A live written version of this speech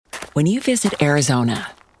When you visit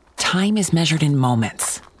Arizona, time is measured in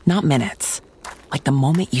moments, not minutes. Like the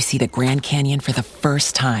moment you see the Grand Canyon for the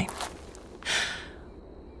first time.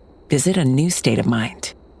 Visit a new state of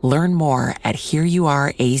mind. Learn more at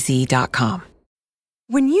hereyouareaz.com.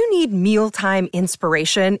 When you need mealtime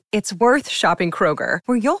inspiration, it's worth shopping Kroger,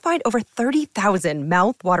 where you'll find over 30,000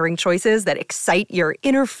 mouth-watering choices that excite your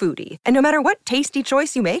inner foodie. And no matter what tasty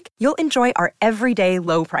choice you make, you'll enjoy our everyday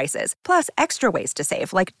low prices, plus extra ways to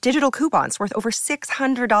save, like digital coupons worth over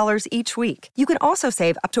 $600 each week. You can also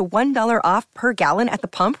save up to $1 off per gallon at the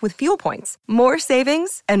pump with fuel points. More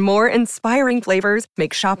savings and more inspiring flavors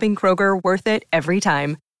make shopping Kroger worth it every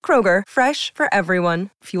time. Kroger, fresh for everyone.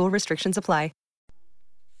 Fuel restrictions apply.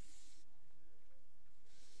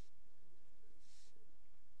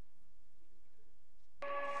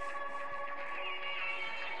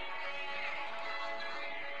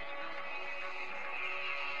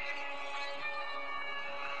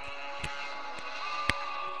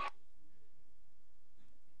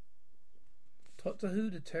 Doctor Who,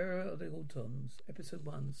 The Terror of the Autons, Episode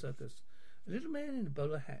 1, Circus. A little man in a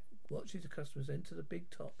bowler hat watches the customers enter the big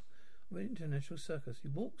top of an international circus. He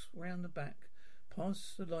walks round the back,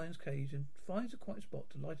 past the lion's cage, and finds a quiet spot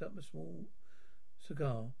to light up a small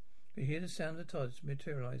cigar. You hear the sound of the TARDIS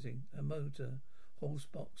materializing. A motor horse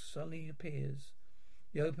box suddenly appears.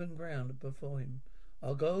 The open ground before him.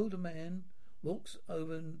 Argo, the man, walks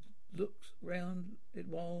over and looks round it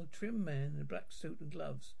while a trim man in a black suit and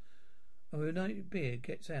gloves and with a nice beard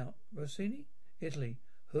gets out. Rossini? Italy.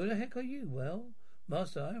 Who the heck are you? Well,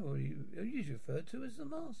 Master, I already usually referred to as the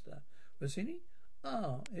Master. Rossini?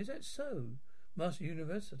 Ah, is that so? Master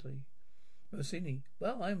University. Rossini.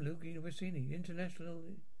 Well, I'm Luigi Rossini,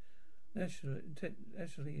 internationally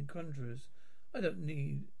in conjurers. I don't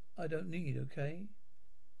need, okay?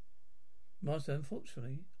 Master,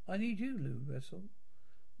 unfortunately, I need you, Lou Russell.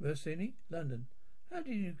 Rossini, London. What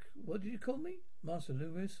did you call me? Master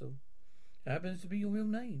Lou Russell. It happens to be your real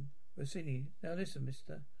name. Rossini, now listen,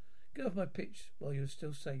 mister. Get off my pitch while you're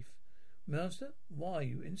still safe. Master, why,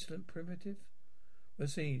 you insolent primitive?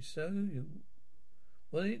 Rossini,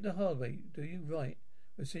 well, it the hard way, do you? Right.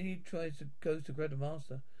 Rossini goes to grab the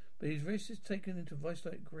master, but his wrist is taken into a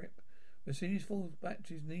vice-like grip. Rossini falls back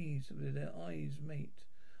to his knees with their eyes meet.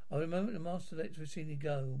 After a moment, the master lets Rossini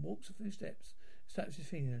go and walks a few steps, snaps his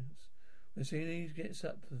fingers. Rossini gets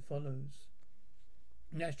up and follows.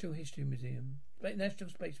 National Space Museum.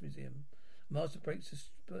 Master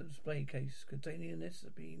breaks the display case containing an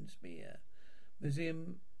Sabine spear.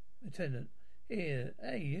 Museum attendant. Here,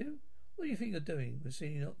 hey you. What do you think you're doing?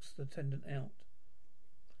 Rossini knocks the attendant out.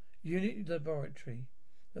 Unit laboratory.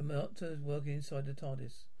 The doctor is working inside the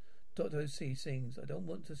TARDIS. Dr. O.C. sings, I don't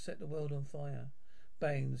want to set the world on fire.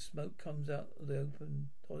 Bang, the smoke comes out of the open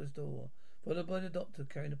TARDIS door, followed by the doctor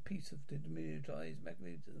carrying a piece of the demilitarized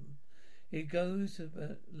mechanism. He goes to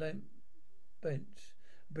the lamp bench,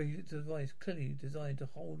 brings it to the device, clearly designed to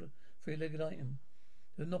hold a three-legged item.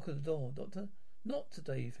 The knock at the door. Doctor? Not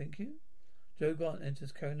today, thank you. Joe Grant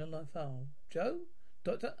enters carrying a live fowl. Joe?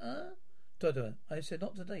 Doctor? Doctor, I said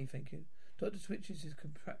not today, thank you. Doctor switches his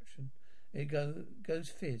contraption. It goes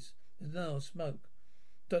fizz. There's no smoke.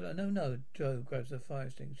 Doctor, no. Joe grabs a fire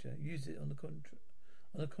extinguisher. Use it on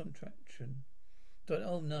the contraption. Doctor,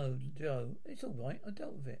 oh no, Joe. It's all right. I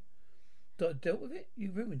dealt with it. Doctor, dealt with it?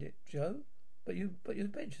 You ruined it, Joe. But your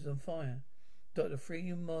bench is on fire. Doctor,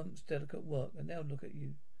 3 months delicate work, and now look at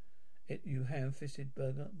you. You ham-fisted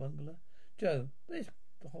bungler. Joe, the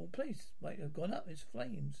whole place might have gone up in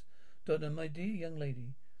flames. Doctor, my dear young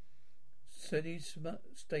lady. Steady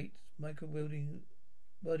state micro-welding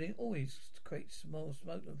always creates more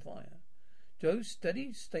smoke than fire. Joe,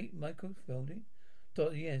 steady state micro-welding?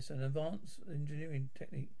 Doctor, yes, an advanced engineering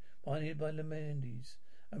technique pioneered by Lemendes.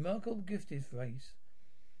 A remarkable gifted race.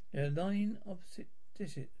 There are 9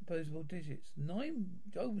 opposable digits. 9?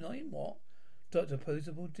 Oh, 9 what? Doctor,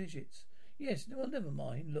 opposable digits. Yes, well, never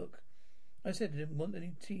mind. Look, I said I didn't want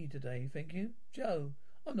any tea today, thank you. Joe,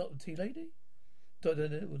 I'm not the tea lady. Doctor,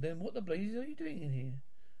 then what the blazes are you doing in here?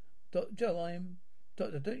 Joe,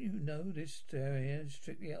 Doctor, don't you know this area is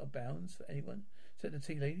strictly out of bounds for anyone except the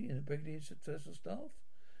tea lady and the brigadier's personal staff?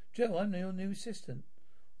 Joe, I'm your new assistant.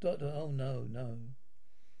 Doctor, oh no.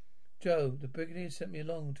 Joe, the brigadier sent me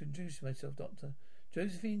along to introduce myself, Doctor.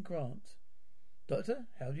 Josephine Grant. Doctor,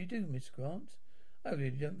 how do you do, Miss Grant? I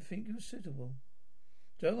really don't think you're suitable.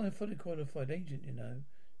 Joe, I'm a fully qualified agent, you know.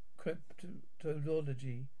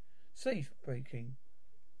 Cryptology. Safe breaking.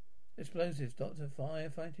 Explosives, Doctor.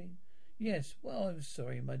 Firefighting. Yes, well, I'm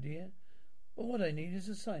sorry, my dear. But what I need is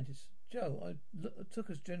a scientist. Joe, I took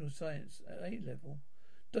us general science at A level.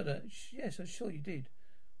 Doctor, yes, I'm sure you did.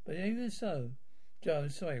 But even so, Joe, I'm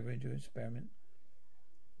sorry I ruined your experiment.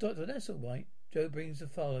 Doctor, that's all right. Joe brings the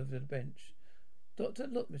file over to the bench. Doctor,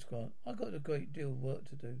 look, Miss Grant, I've got a great deal of work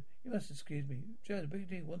to do. You must excuse me. Joe, the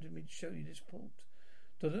brigadier wanted me to show you this report.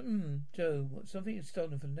 Doctor, Joe, something is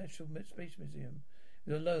stolen from the National Space Museum.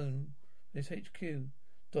 It was alone with its HQ.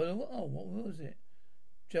 Doctor, what was it?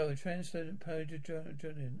 Joe, a translucent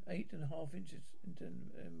paradrodin, 8.5 inches in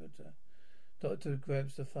diameter. Doctor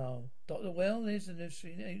grabs the file. Doctor, well, there's an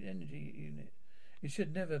energy unit. It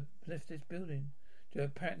should never have left this building. Joe,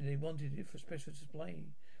 apparently they wanted it for special display.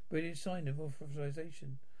 Brigadier signed of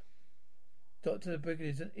authorization. Doctor, the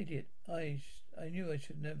brigadier's an idiot. I knew I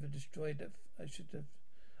should never destroyed that. I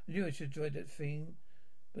knew I should destroy that thing,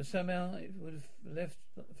 but somehow it would have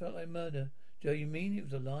felt like murder. Joe, you mean it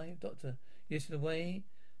was alive? Doctor, yes, in a way.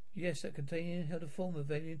 Yes, that container held a form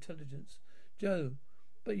of alien intelligence. Joe,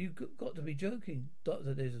 but you've got to be joking.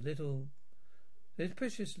 Doctor, there's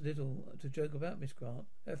precious little to joke about, Miss Grant.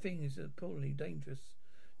 That thing is appallingly dangerous.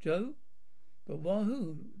 Joe, but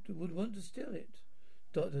who would want to steal it?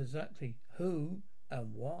 Doctor, exactly. Who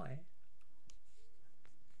and why?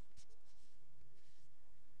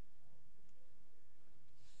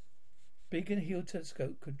 Beacon Hill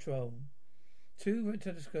Telescope Control. 2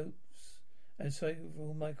 telescopes and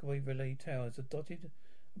several microwave relay towers are dotted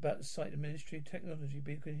about the site of Ministry of Technology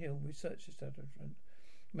Beacon Hill Research Establishment.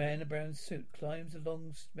 Man in a brown suit climbs a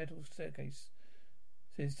long metal staircase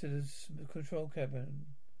to the control cabin.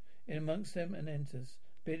 In amongst them and enters.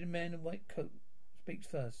 Bearded man in a white coat speaks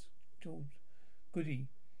first. George. Goody.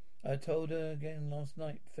 I told her again last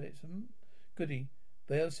night, Phillips. Goody.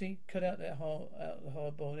 But Elsie, cut out the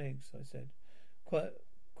hard-boiled eggs, I said. Quite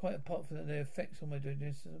apart from their effects on my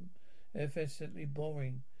digestion, they're effectively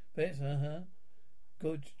boring. Phillips,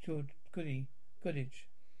 Good, George, Goodage.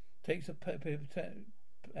 Takes a paper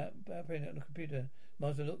out on the computer.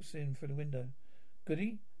 Master looks in through the window.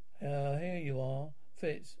 Goody? Here you are.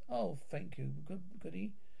 Fitz. Oh, thank you.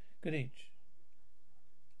 Goody. Goodage.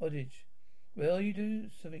 Oddage. Will you do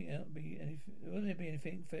something else? Will there be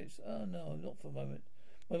anything, Fitz? Oh, no, not for a moment.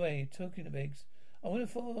 By the way, talking of eggs, I wonder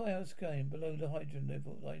 4 hours going below the hydrogen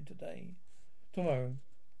level line today. Tomorrow.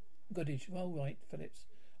 Goodage. All right, Phillips.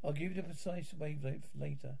 I'll give you the precise wavelength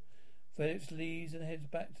later. Phillips leaves and heads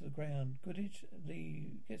back to the ground. Goodage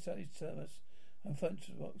gets out his thermos and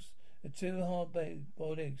front box. The 2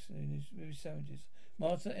 hard-boiled eggs in his sandwiches.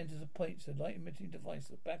 Master enters a plate, a light-emitting device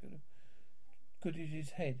at the back of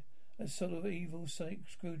Goodage's head. A sort of evil sonic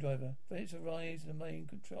screwdriver. Phillips arrives in the main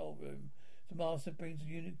control room. The master brings a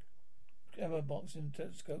unit ammo box in the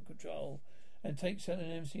telescope control and takes out an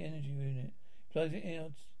MC energy unit. Plugs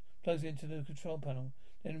it into the control panel.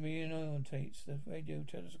 Then reorientates the radio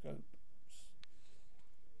telescopes.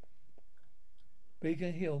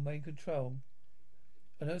 Beacon Hill, main control.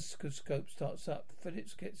 An oscilloscope starts up.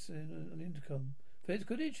 Phillips gets an intercom. Phillips,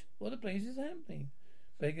 Goodage, what the blazes is happening?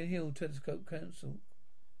 Beacon Hill telescope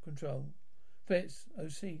control. Phillips,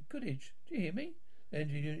 OC, Goodage, do you hear me? The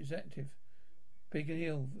engine unit is active. Beacon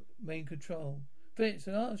Hill, main control. Phillips,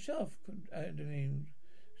 shaft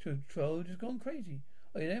control has gone crazy.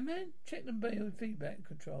 Are you there, man? Check the feedback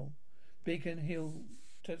control. Beacon Hill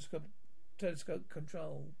telescope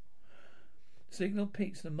control. Signal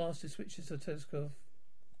peaks and the master switches the telescope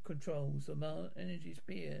controls. The energy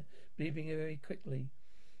spear beeping very quickly.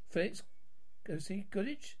 Phillips, go see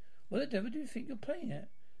Goodage. What the devil do you think you're playing at?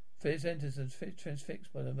 Phillips enters and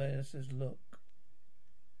transfixed by the master's look.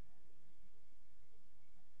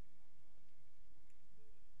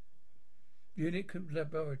 Unit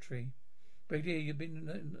laboratory. Brigadier, you've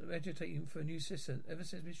been agitating for a new assistant ever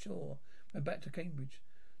since Miss Shaw went back to Cambridge.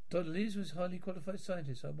 Dr. Liz was a highly qualified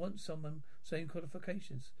scientist. I want someone same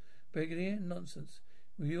qualifications. Brigadier, nonsense.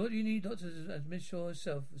 What you need, Doctor, as Miss Shaw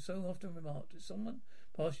herself so often remarked, is someone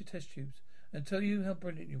pass your test tubes and tell you how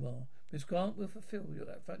brilliant you are. Miss Grant will fulfill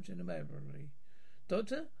that function admirably.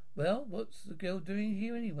 Doctor, well, what's the girl doing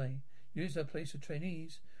here anyway? Use her place for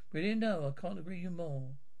trainees. Brigadier, no, I can't agree with you more.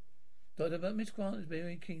 Doctor, but Miss Grant is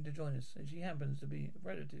very keen to join us, and she happens to be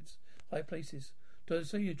relatives, high places. Doctor,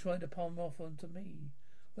 so you tried to palm off onto me.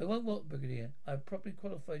 Well, won't what, Brigadier? I have properly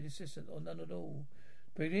qualified assistant or none at all.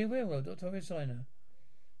 Brigadier, well, Dr. Resigner.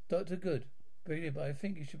 Doctor, good. Brigadier, but I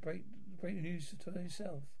think you should break the news to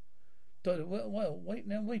yourself. Doctor, well, wait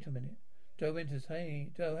a minute. Joe enters.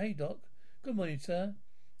 Hey, Joe, hey, Doc. Good morning, sir.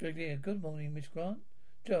 Brigadier, good morning, Miss Grant.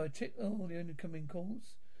 Joe, I checked all the incoming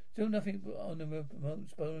calls. Still nothing on the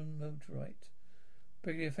remote right.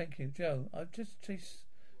 Brigadier, thank you. Joe, I've just chased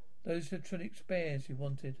those electronic spares you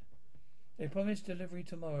wanted. They promised delivery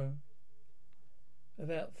tomorrow.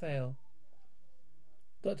 Without fail.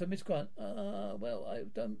 Dr. Miss Grant, well, I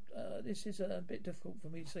don't, this is a bit difficult for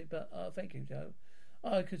me to say, but, thank you, Joe.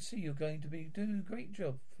 I could see you're going to be doing a great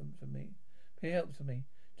job for me, for your help to me.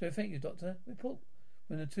 Joe, thank you, Doctor. Report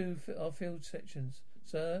from our field sections.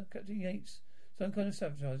 Sir, Captain Yates, some kind of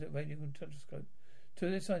sabotage at radio and telescope. 2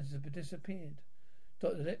 of the scientists have disappeared.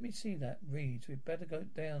 Doctor, let me see that. Reed, we'd better go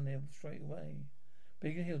down there straight away.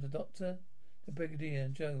 Beacon Hill, the Doctor, the Brigadier,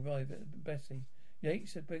 and Joe arrive at Bessie.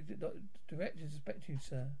 Yates said, Director suspect you,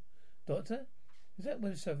 sir. Doctor, is that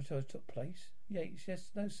where the sabotage took place? Yates, yes,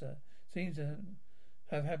 no, sir. Seems to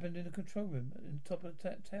have happened in the control room at the top of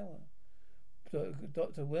the tower.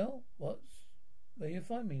 Doctor, well, where you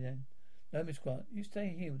find me then? No, Miss Grant, you stay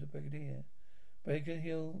here with the Brigadier. Beacon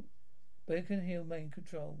Hill main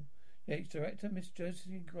control. Yates, Director, Miss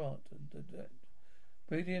Josephine Grant, the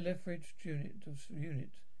Brigadier Lethbridge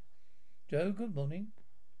unit. Joe, good morning.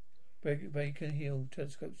 Beacon Hill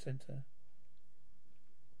Telescope Center.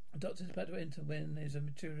 The Doctor's about to enter when there's a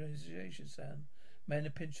materialization sound. Man in a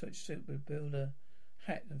pinstripe suit with builder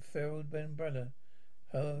hat and ferruled umbrella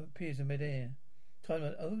appears in mid-air.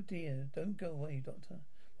 Time, oh dear, don't go away, Doctor.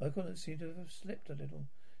 My colleague seemed to have slipped a little.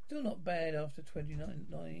 Still not bad after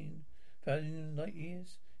 29,000 light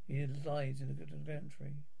years. He lies in the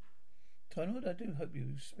country. Time, I do hope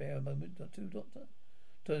you spare a moment or two, Doctor.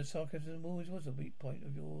 Doctor, sarcasm always was a weak point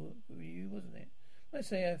of you, wasn't it? I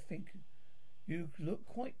say I think you look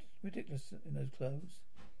quite ridiculous in those clothes.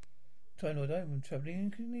 Time Lord, I'm travelling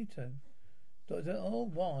incognito. Doctor, oh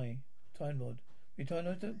why? Time Lord, we Time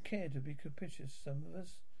Lords don't care to be capricious, some of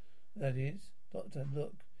us. That is. Doctor,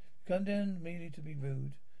 look. You come down merely to be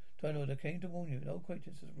rude. Time Lord, I came to warn you, an old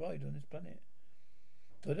acquaintance has arrived on this planet.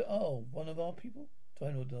 Doctor, oh, one of our people?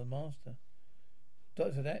 Time Lord, the master.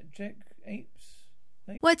 Doctor, that Jack Apes?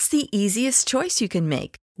 What's the easiest choice you can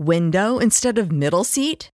make? Window instead of middle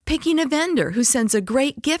seat? Picking a vendor who sends a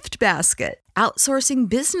great gift basket? Outsourcing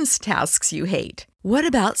business tasks you hate? What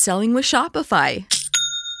about selling with Shopify?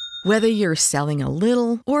 Whether you're selling a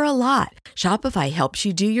little or a lot, Shopify helps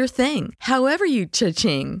you do your thing, however you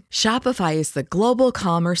cha-ching. Shopify is the global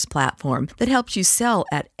commerce platform that helps you sell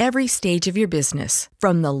at every stage of your business.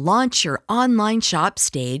 From the launch your online shop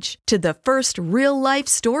stage to the first real-life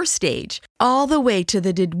store stage, all the way to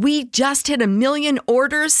the did we just hit 1 million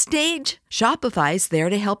orders stage. Shopify's there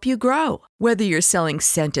to help you grow. Whether you're selling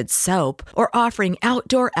scented soap or offering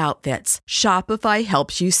outdoor outfits, Shopify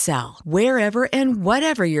helps you sell. Wherever and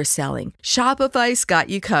whatever you're selling, Shopify's got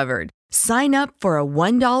you covered. Sign up for a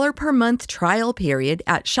 $1 per month trial period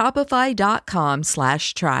at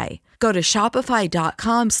shopify.com/try. Go to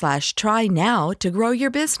shopify.com/try now to grow your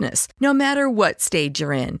business, no matter what stage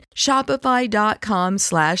you're in.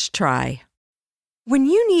 Shopify.com/try. When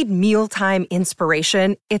you need mealtime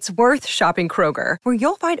inspiration, it's worth shopping Kroger, where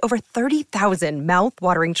you'll find over 30,000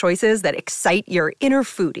 mouth-watering choices that excite your inner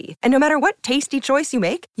foodie. And no matter what tasty choice you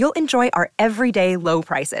make, you'll enjoy our everyday low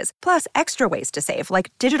prices, plus extra ways to save,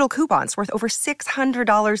 like digital coupons worth over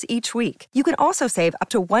 $600 each week. You can also save up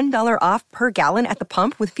to $1 off per gallon at the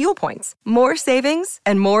pump with fuel points. More savings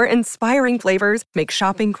and more inspiring flavors make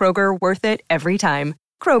shopping Kroger worth it every time.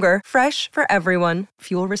 Kroger, fresh for everyone.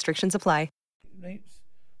 Fuel restrictions apply.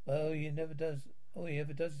 Oh, he never does. All he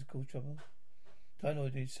ever does is cause trouble. Time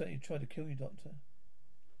Lord, he certainly tried to kill you, Doctor.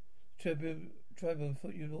 Tribal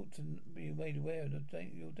thought you ought to be made aware of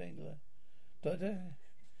your danger. Doctor,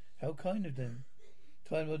 how kind of them.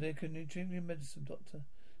 Time Lord, they can drink your medicine, Doctor.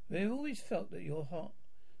 They've always felt that your hearts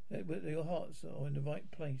are in the right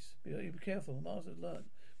place. Be careful. Master's learned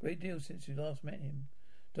a great deal since you last met him.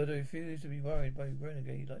 Doctor refused to be worried by a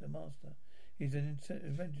renegade like the Master. He's an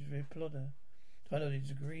inventive plodder. I know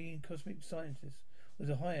he's a green cosmic scientist with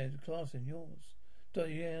a higher class than yours.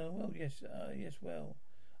 Yeah, well, yes, well.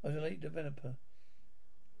 I was a late developer.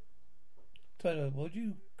 Tyler, what would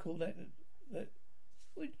you call that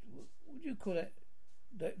would you call that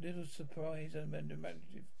little surprise and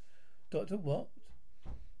imaginative? Doctor, what?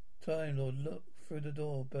 Time Lord, look through the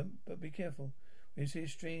door, but be careful. When you see a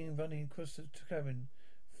stream running across the cabin,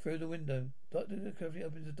 through the window, Doctor carefully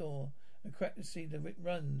opens the door and crack the seed that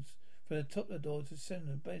runs from the top of the door to the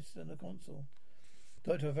center, based on the console.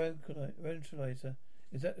 Doctor, ventilator.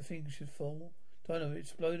 Is that the thing should fall? Dino,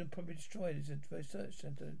 explode and probably destroy this research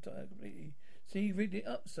center entirely completely. See, he rigged it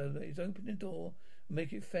up so that he's open the door and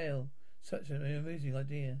make it fail. Such an amusing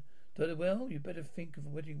idea. Doctor, well, you better think of a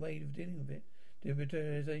witty way of dealing with it. The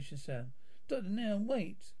materialization sound. Doctor, now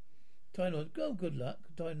wait. Time Lord, go, good luck.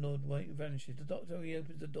 Time Lord vanishes. The Doctor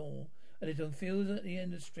reopens the door and it unfeels at the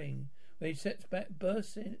end of the string. When he sets back,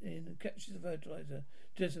 bursts in and catches the fertilizer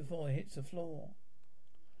just before it hits the floor.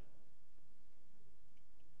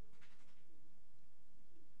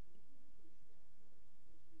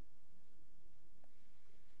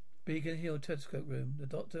 Beacon Hill telescope room. The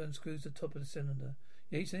doctor unscrews the top of the cylinder.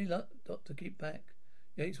 Yates, any luck? Doctor, keep back.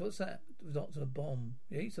 Yates, what's that? The doctor, a bomb.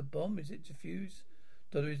 Yates, a bomb? Is it defused?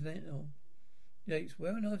 Doctor, isn't it? Oh. Yates,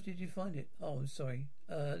 where on earth did you find it? Oh, I'm sorry.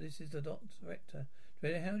 This is the director.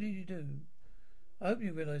 Director, how did you do? I hope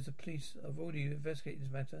you realise the police have already investigated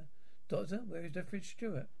this matter. Doctor, where is Lethbridge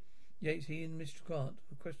Stewart? Yates, he and Mr. Grant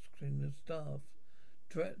are questioning the staff.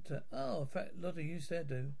 Director, oh, in fact, a lot of use there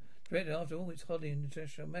do. Director, after all, it's hardly an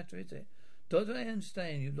international matter, is it? Doctor, I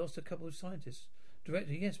understand you've lost a couple of scientists.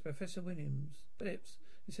 Director, yes, Professor Phillips,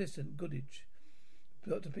 Assistant Goodage.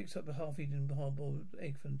 The doctor picks up a half-eaten hard-boiled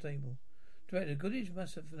egg from the table. Director, Goodage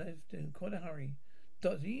must have left in quite a hurry.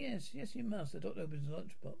 Doctor, yes, he must. The doctor opens the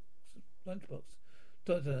lunchbox.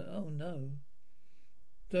 Doctor, oh no.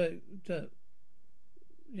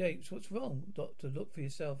 Yates, what's wrong? Doctor, look for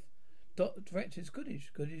yourself. Director, it's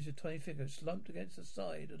Goodage. Goodage, a tiny figure, slumped against the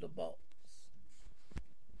side of the box.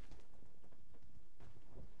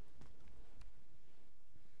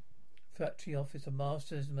 Factory office. A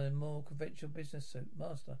master's in a more conventional business suit.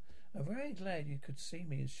 Master, I'm very glad you could see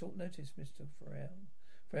me at short notice, Mr. Farrell.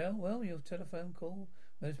 Farrell, well, your telephone call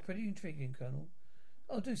was pretty intriguing, Colonel.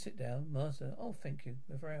 Oh, do sit down, Master. Oh, thank you,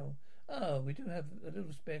 Farrell. Oh, we do have a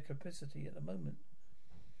little spare capacity at the moment.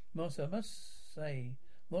 Master, I must say,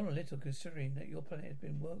 more than a little, considering that your planet has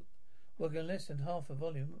been working less than half a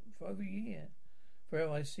volume for over a year.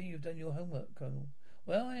 Farrell, I see you've done your homework, Colonel.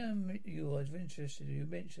 Well, I am interested. You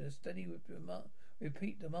mentioned a steady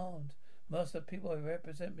repeat demand. Master, people I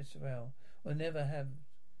represent, Mr. Farrell, can never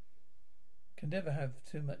have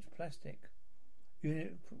too much plastic.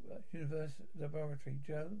 Universe Laboratory.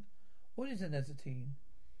 Joe, what is anisotine?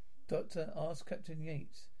 Doctor, asked Captain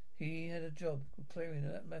Yates. He had a job of clearing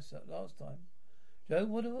that mess up last time. Joe,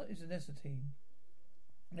 what is anisotine?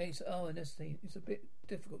 Yates, anisotine. It's a bit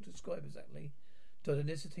difficult to describe exactly. Doctor,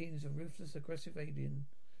 anisotine is a ruthless, aggressive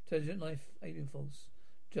intelligent life alien force.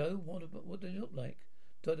 Joe, what do they look like?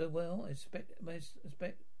 Doctor, well, I expect myself.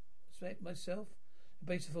 The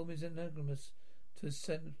basic form is analogous to a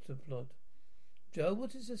centipod. Joe,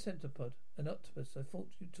 what is a centipod? An octopus. I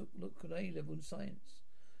thought you took look at A-level in science.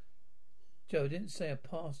 Joe, I didn't say I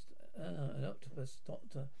passed an octopus,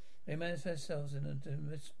 Doctor. They manifest themselves in an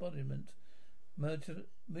embodiment,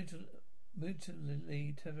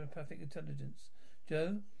 mutually telepathic intelligence.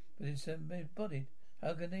 Joe, but it's embodied.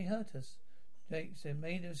 How can they hurt us? Jake, they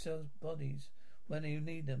made themselves bodies when you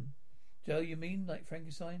need them. Joe, you mean like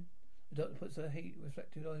Frankenstein? The doctor puts a heat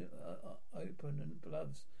reflected open and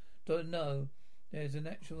gloves. Doctor, no, there's a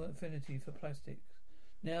natural affinity for plastics.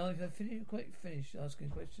 Now, if I quite finished asking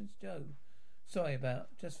questions, Joe. Sorry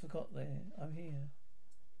just forgot there. I'm here.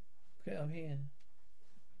 Okay, I'm here.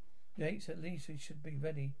 Yates, at least we should be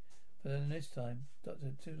ready for the next time.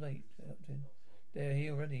 Doctor, too late, Captain. They're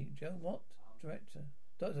here already. Joe, what? Director.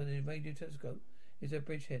 Doctor, the radio telescope is a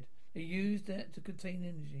bridgehead. They used that to contain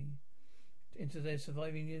energy into their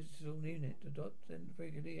surviving unit. The doctor and the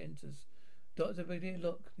brigadier enters. Doctor, brigadier,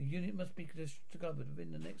 look. The unit must be discovered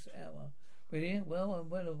within the next hour. Brigadier, well, I'm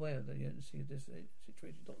well aware of the urgency of this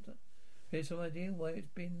situation, Doctor. Here's some idea why it's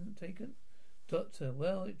been taken? Doctor,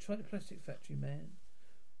 well, try the plastic factory, man.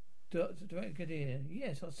 Doctor, brigadier,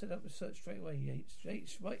 yes, I'll set up a search straight away, Yates.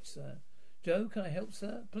 Yates, right, sir. Joe, can I help,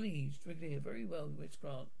 sir? Please, brigadier, very well, Miss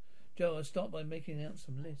Grant. Joe, I'll start by making out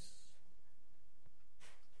some lists.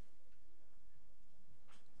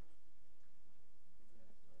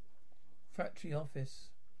 Factory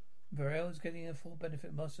office. Farrell's getting a full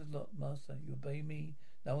benefit master's lot. Master, you obey me,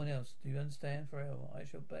 no one else. Do you understand, Farrell? I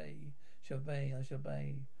shall obey. I shall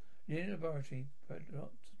obey. Unit laboratory,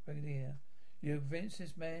 brigadier. You convince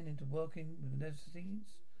this man into working with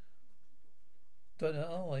necessities? Doctor,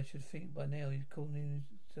 I should think by now he's calling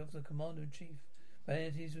himself the commander-in-chief.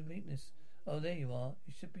 Vanities with weakness. Oh, there you are.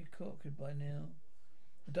 He should be cocked by now.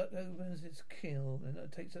 The doctor opens his kill and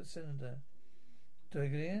takes that cylinder.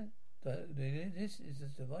 Brigadier, this is a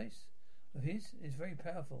device of his. It's very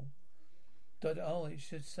powerful. Doctor, it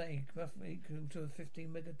should say roughly equal to a 15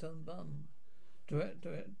 megaton bomb.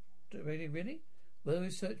 Really? Well, the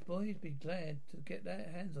research boys be glad to get their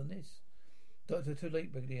hands on this. Doctor, too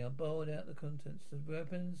late, brigadier. I borrowed out the contents. The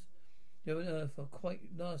weapons here on Earth are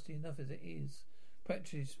quite nasty enough as it is.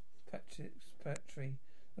 Factory.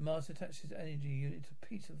 The master attaches his energy unit to a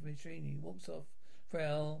piece of machinery. Walks off.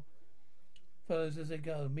 Frau follows as they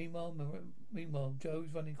go. Meanwhile,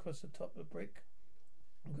 Joe's running across the top of the brick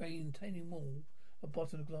containing wall, a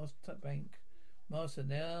bottom of glass bank. Master,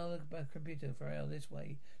 now the computer, Farrell, this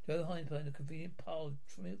way. Joe hides behind a convenient pile of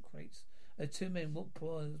milk crates. As two men walk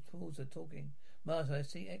towards her, talking. Master, I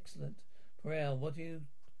see, excellent. Farrell, what are you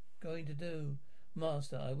going to do?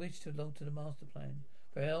 Master, I wish to belong to the master plan.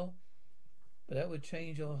 Well, but that would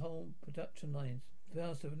change our whole production lines.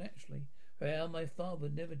 Master, naturally. Farrell, my father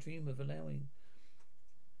would never dream of allowing.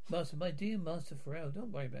 Master, my dear Master Farrell,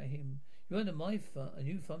 don't worry about him. You're under my thumb, and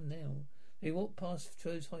you thumb now. They walk past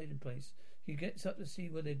Joe's hiding place. He gets up to see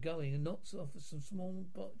where they're going and knocks off some small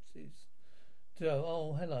boxes. Joe,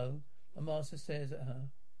 oh, hello. The master stares at her.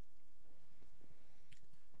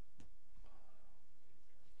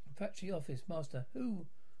 Factory office, Master. Who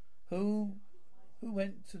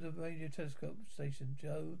went to the radio telescope station?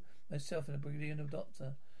 Joe, myself, and a brilliant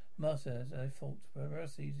doctor. Master, as I thought,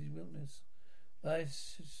 perhaps his witness. I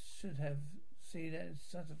should have seen that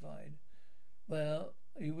satisfied. Well,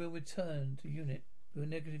 you will return to unit with a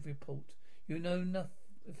negative report. You know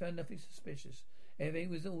found nothing suspicious.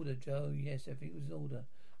 Everything was in order, Joe. Yes, everything was in order.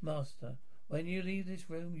 Master, when you leave this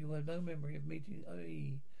room, you have no memory of meeting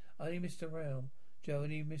only Mr. Farrell. Joe,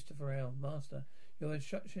 only Mr. Farrell. Master, your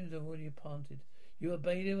instructions are already implanted. You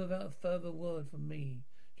obeyed him without a further word from me.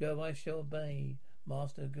 Joe, I shall obey.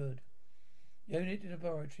 Master, good. Unit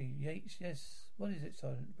laboratory. Yates, yes. What is it,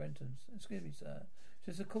 Sergeant Brenton? Excuse me, sir.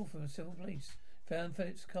 Just a call from the civil police. Found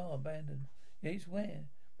Phillips' car abandoned. Yates, where?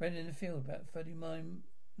 Brenton in the field, about 39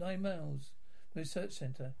 miles from the search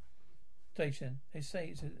centre station. They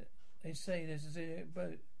say there's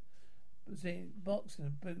a box in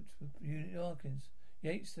the boot with Unit Larkins.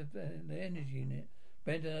 Yates, the energy unit.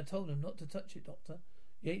 Brenton, I told him not to touch it, Doctor.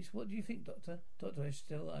 Yates, what do you think, Doctor? Doctor, I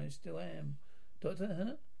still am. Doctor,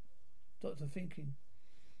 huh? Doctor, thinking.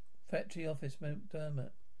 Factory office,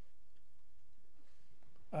 McDermott.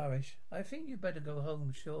 Irish, I think you'd better go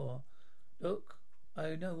home, sure. Look,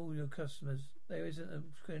 I know all your customers. There isn't a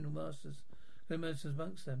criminal masters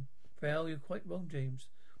amongst them. Farrell, you're quite wrong, James.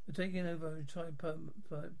 We're taking over a entire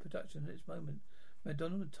production at this moment.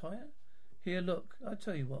 McDonald retire? Here, look. I'll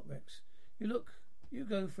tell you what, Rex. You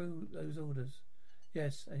go through those orders.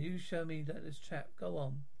 Yes, and you show me that this chap. Go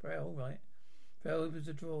on. Farrell, all right. Farrell opens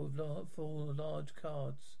a drawer full of large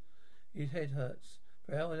cards. His head hurts.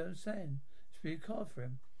 Farrell, I don't understand. It's be a card for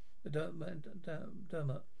him. But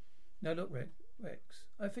Dermot. Now look, Rex.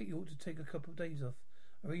 I think you ought to take a couple of days off.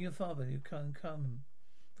 I ring your father. You can come.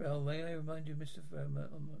 Farrell, may I remind you, Mr.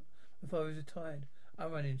 Dermot, my father is retired.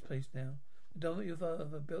 I'm running his place now. Dermot, your father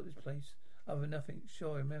built this place. Other than nothing.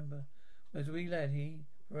 Sure, I remember. As a wee lad,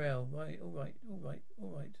 Farrell, right, all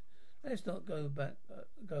right. Let's not go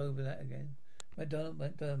over that again.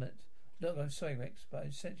 McDermott. Look, I'm sorry, Rex, but I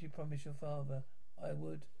essentially promised your father I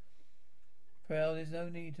would. Farrell, there's no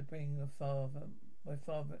need to bring my father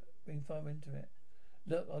into it.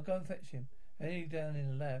 Look, I'll go and fetch him. I need down in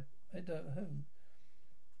the lab. I don't know whom.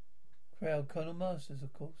 Farrell, Colonel Masters,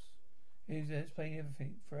 of course. He's there explaining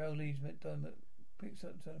everything. Farrell leaves. McDermott picks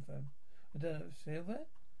up the telephone. McDermott, Silver?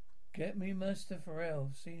 Get me Master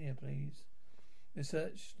Farrell, Senior, please.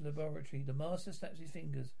 Research laboratory. The master snaps his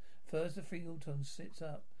fingers. First, the three Autons sits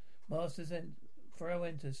up. Farrell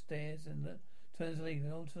enters, stares, and turns to leave.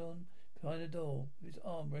 An Auton behind the door, with his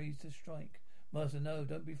arm raised to strike. Master, no,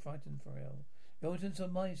 don't be frightened, Farrell. The Autons are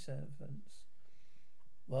my servants.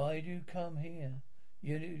 Why do you come here?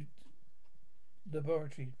 Unit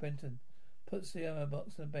laboratory. Benton puts the ammo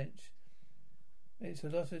box on the bench. There's a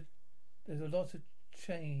lot of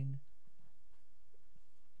chain.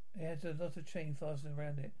 It has a lot of chain fastened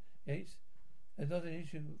around it. Yates, that's not an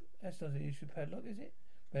issue. Padlock, is it?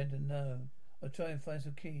 Brendan, no. I'll try and find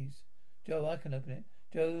some keys. Joe, I can open it.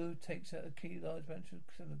 Joe takes out a large bunch of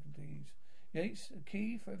silicon keys. Yates, a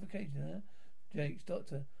key for every occasion, huh? Yates,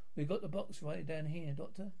 Doctor, we've got the box right down here,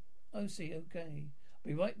 Doctor. Oh, see, okay.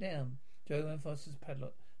 I'll be right down. Joe unfastens the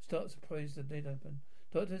padlock, starts to prise the lid open.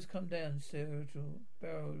 Doctor's come down the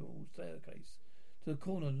barrel staircase to the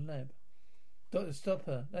corner of the lab. Doctor, stop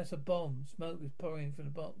her. That's a bomb. Smoke is pouring from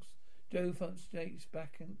the box. Joe thumps Jake's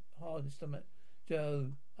back and hard in the stomach.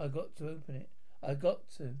 Joe, I got to open it. I got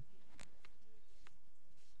to.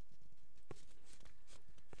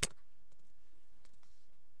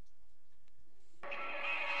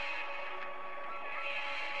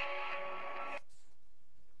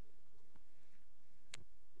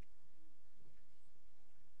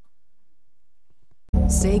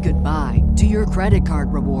 Say goodbye to your credit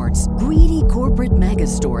card rewards. Greedy corporate mega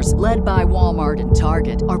stores, led by Walmart and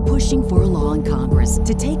Target, are pushing for a law in Congress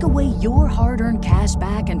to take away your hard-earned cash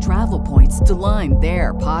back and travel points to line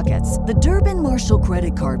their pockets. The Durbin-Marshall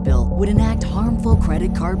credit card bill would enact harmful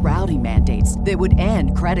credit card routing mandates that would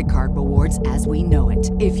end credit card rewards as we know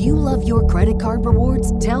it. If you love your credit card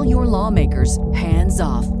rewards, tell your lawmakers, hands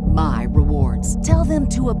off my rewards. Tell them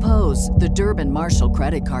to oppose the Durbin-Marshall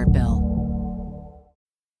credit card bill.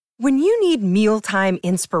 When you need mealtime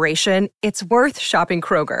inspiration, it's worth shopping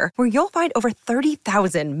Kroger, where you'll find over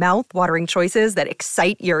 30,000 mouth-watering choices that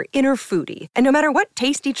excite your inner foodie. And no matter what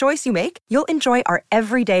tasty choice you make, you'll enjoy our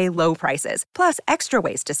everyday low prices, plus extra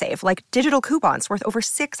ways to save, like digital coupons worth over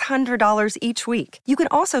 $600 each week. You can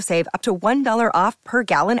also save up to $1 off per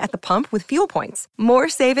gallon at the pump with fuel points. More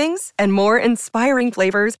savings and more inspiring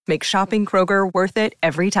flavors make shopping Kroger worth it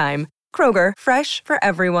every time. Kroger, fresh for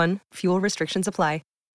everyone. Fuel restrictions apply.